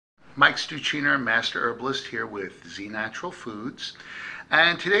Mike Stuchiner, Master Herbalist here with Z Natural Foods.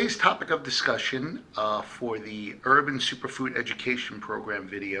 And today's topic of discussion for the Urban Superfood Education Program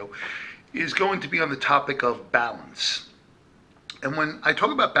video is going to be on the topic of balance. And when I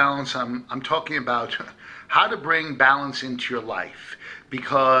talk about balance, I'm talking about how to bring balance into your life,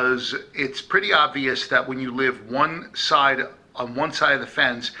 because it's pretty obvious that when you live on one side of the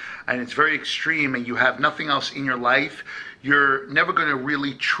fence and it's very extreme and you have nothing else in your life, you're never going to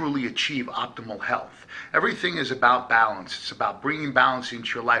really truly achieve optimal health. Everything is about balance. It's about bringing balance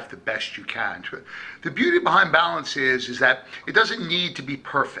into your life the best you can. The beauty behind balance is that it doesn't need to be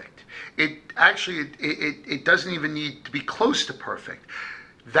perfect. It doesn't even need to be close to perfect.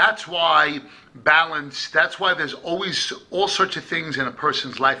 That's why there's always all sorts of things in a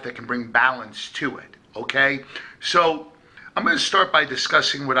person's life that can bring balance to it, okay? So I'm going to start by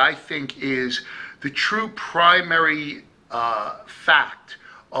discussing what I think is the true primary fact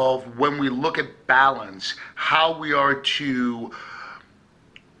of when we look at balance, how we're to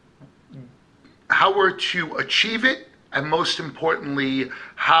achieve it, and most importantly,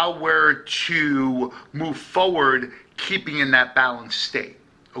 how we're to move forward keeping in that balanced state.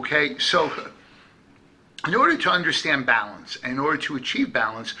 Okay, so in order to understand balance, and in order to achieve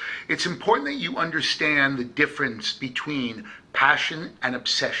balance, it's important that you understand the difference between passion and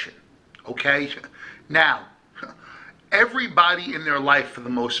obsession. Okay, now everybody in their life, for the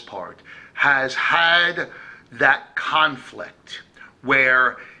most part, has had that conflict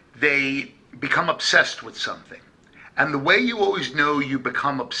where they become obsessed with something. And the way you always know you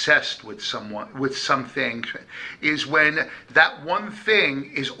become obsessed with something is when that one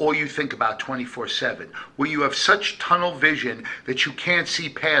thing is all you think about 24/7, where you have such tunnel vision that you can't see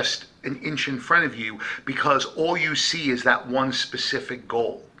past an inch in front of you because all you see is that one specific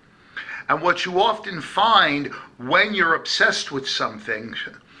goal. And what you often find when you're obsessed with something,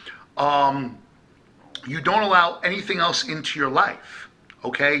 you don't allow anything else into your life,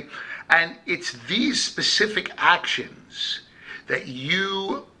 okay? And it's these specific actions that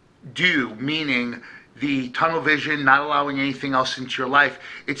you do, meaning the tunnel vision, not allowing anything else into your life,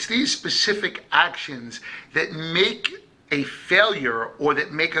 it's these specific actions that make a failure or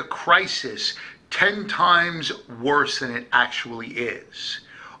that make a crisis 10 times worse than it actually is.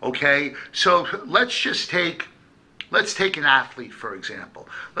 Okay, so let's take an athlete, for example.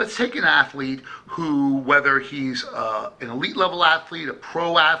 Let's take an athlete who, whether he's an elite level athlete, a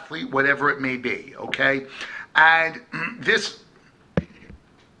pro athlete, whatever it may be, okay? And this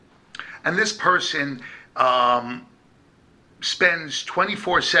person spends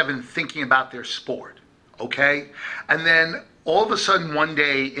 24/7 thinking about their sport, okay? And then all of a sudden one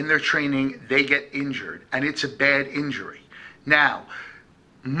day in their training, they get injured, and it's a bad injury. Now,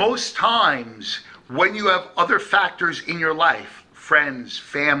 most times when you have other factors in your life, friends,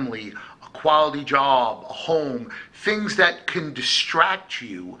 family, a quality job, a home, things that can distract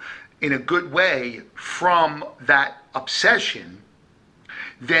you in a good way from that obsession,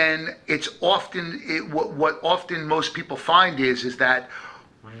 then it's often, what often most people find is that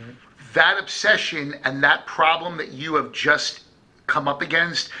obsession and that problem that you have just come up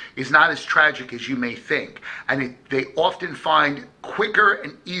against is not as tragic as you may think. And they often find quicker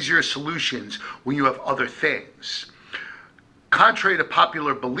and easier solutions when you have other things. Contrary to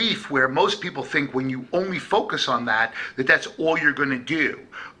popular belief, where most people think when you only focus on that that's all you're going to do.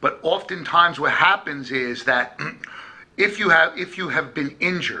 But oftentimes what happens is that if you have been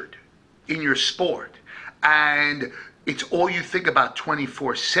injured in your sport and it's all you think about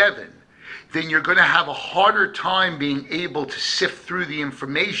 24/7, then you're going to have a harder time being able to sift through the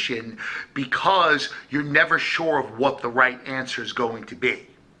information because you're never sure of what the right answer is going to be.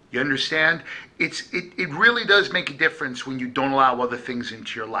 You understand? It really does make a difference when you don't allow other things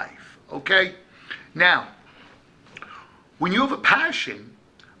into your life. Okay? Now, when you have a passion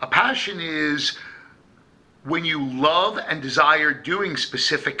is when you love and desire doing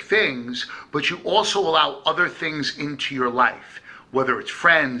specific things, but you also allow other things into your life. Whether it's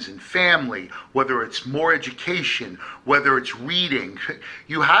friends and family, whether it's more education, whether it's reading.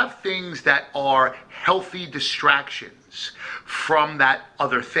 You have things that are healthy distractions from that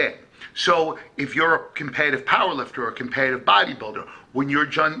other thing. So if you're a competitive powerlifter or a competitive bodybuilder, when you're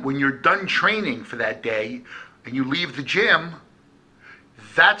done training for that day and you leave the gym,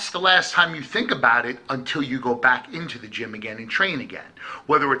 that's the last time you think about it until you go back into the gym again and train again.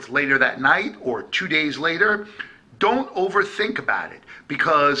 Whether it's later that night or 2 days later, don't overthink about it,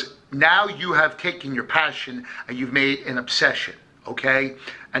 because now you have taken your passion and you've made an obsession, okay?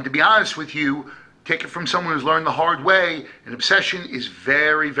 And to be honest with you, take it from someone who's learned the hard way, an obsession is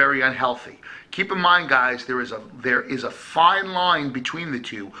very, very unhealthy. Keep in mind, guys, there is a fine line between the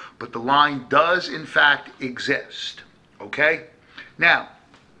two, but the line does in fact exist. Okay? Now,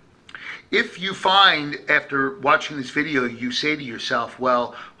 if you find after watching this video, you say to yourself,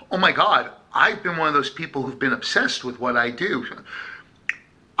 well, oh my God, I've been one of those people who've been obsessed with what I do.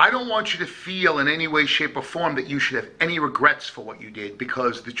 I don't want you to feel in any way, shape, or form that you should have any regrets for what you did,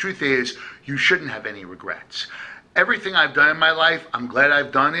 because the truth is you shouldn't have any regrets. Everything I've done in my life, I'm glad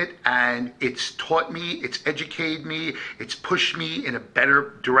I've done it, and it's taught me, it's educated me, it's pushed me in a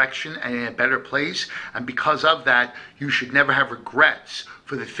better direction and in a better place. And because of that, you should never have regrets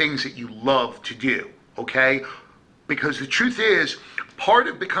for the things that you love to do, okay? Because the truth is, part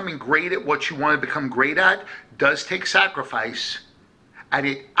of becoming great at what you want to become great at does take sacrifice, and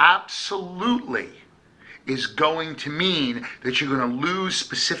it absolutely is going to mean that you're going to lose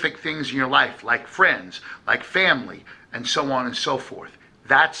specific things in your life, like friends, like family, and so on and so forth.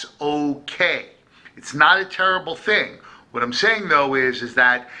 That's okay. It's not a terrible thing. What I'm saying, though, is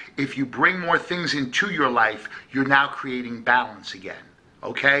that if you bring more things into your life, you're now creating balance again,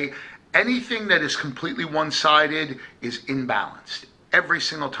 okay? Anything that is completely one-sided is imbalanced. Every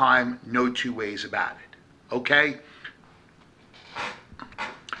single time, no two ways about it, okay?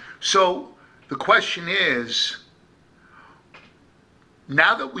 So, the question is,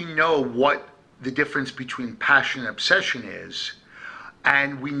 now that we know what the difference between passion and obsession is,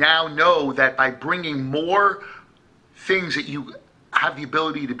 and we now know that by bringing more things that you have the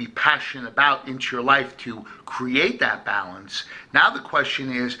ability to be passionate about into your life to create that balance, now the question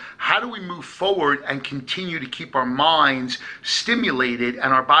is, how do we move forward and continue to keep our minds stimulated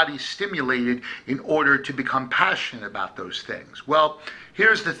and our bodies stimulated in order to become passionate about those things? Well,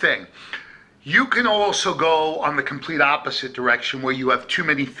 here's the thing. You can also go on the complete opposite direction, where you have too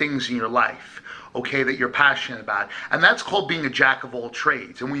many things in your life, okay, that you're passionate about. And that's called being a jack of all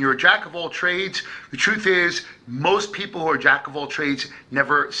trades. And when you're a jack of all trades, the truth is, most people who are jack of all trades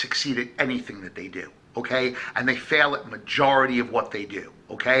never succeed at anything that they do, okay? And they fail at majority of what they do,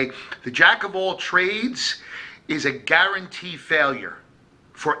 okay? The jack of all trades is a guaranteed failure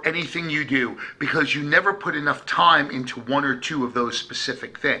for anything you do, because you never put enough time into one or two of those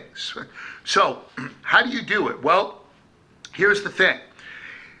specific things. So, how do you do it? Well, here's the thing.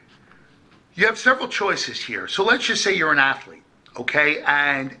 You have several choices here. So let's just say you're an athlete, okay?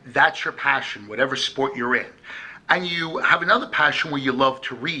 And that's your passion, whatever sport you're in. And you have another passion where you love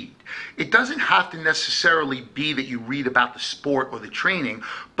to read. It doesn't have to necessarily be that you read about the sport or the training,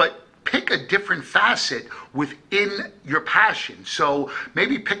 but pick a different facet within your passion. So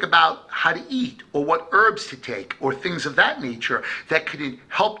maybe pick about how to eat, or what herbs to take, or things of that nature that could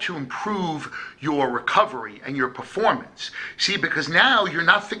help to improve your recovery and your performance. See, because now you're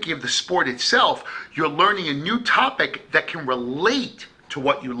not thinking of the sport itself, you're learning a new topic that can relate to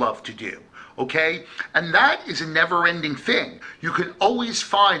what you love to do. Okay? And that is a never-ending thing. You can always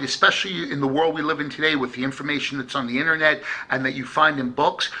find, especially in the world we live in today with the information that's on the internet and that you find in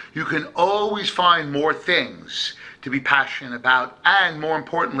books, you can always find more things to be passionate about, and more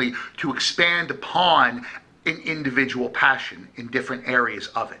importantly, to expand upon an individual passion in different areas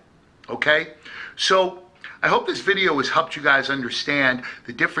of it. Okay? So, I hope this video has helped you guys understand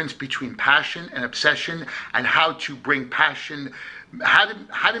the difference between passion and obsession, and how to bring passion, how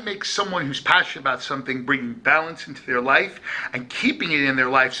to make someone who's passionate about something bring balance into their life and keeping it in their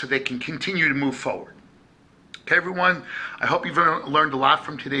life so they can continue to move forward. Okay, everyone, I hope you've learned a lot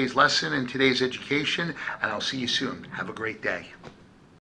from today's lesson and today's education, and I'll see you soon. Have a great day.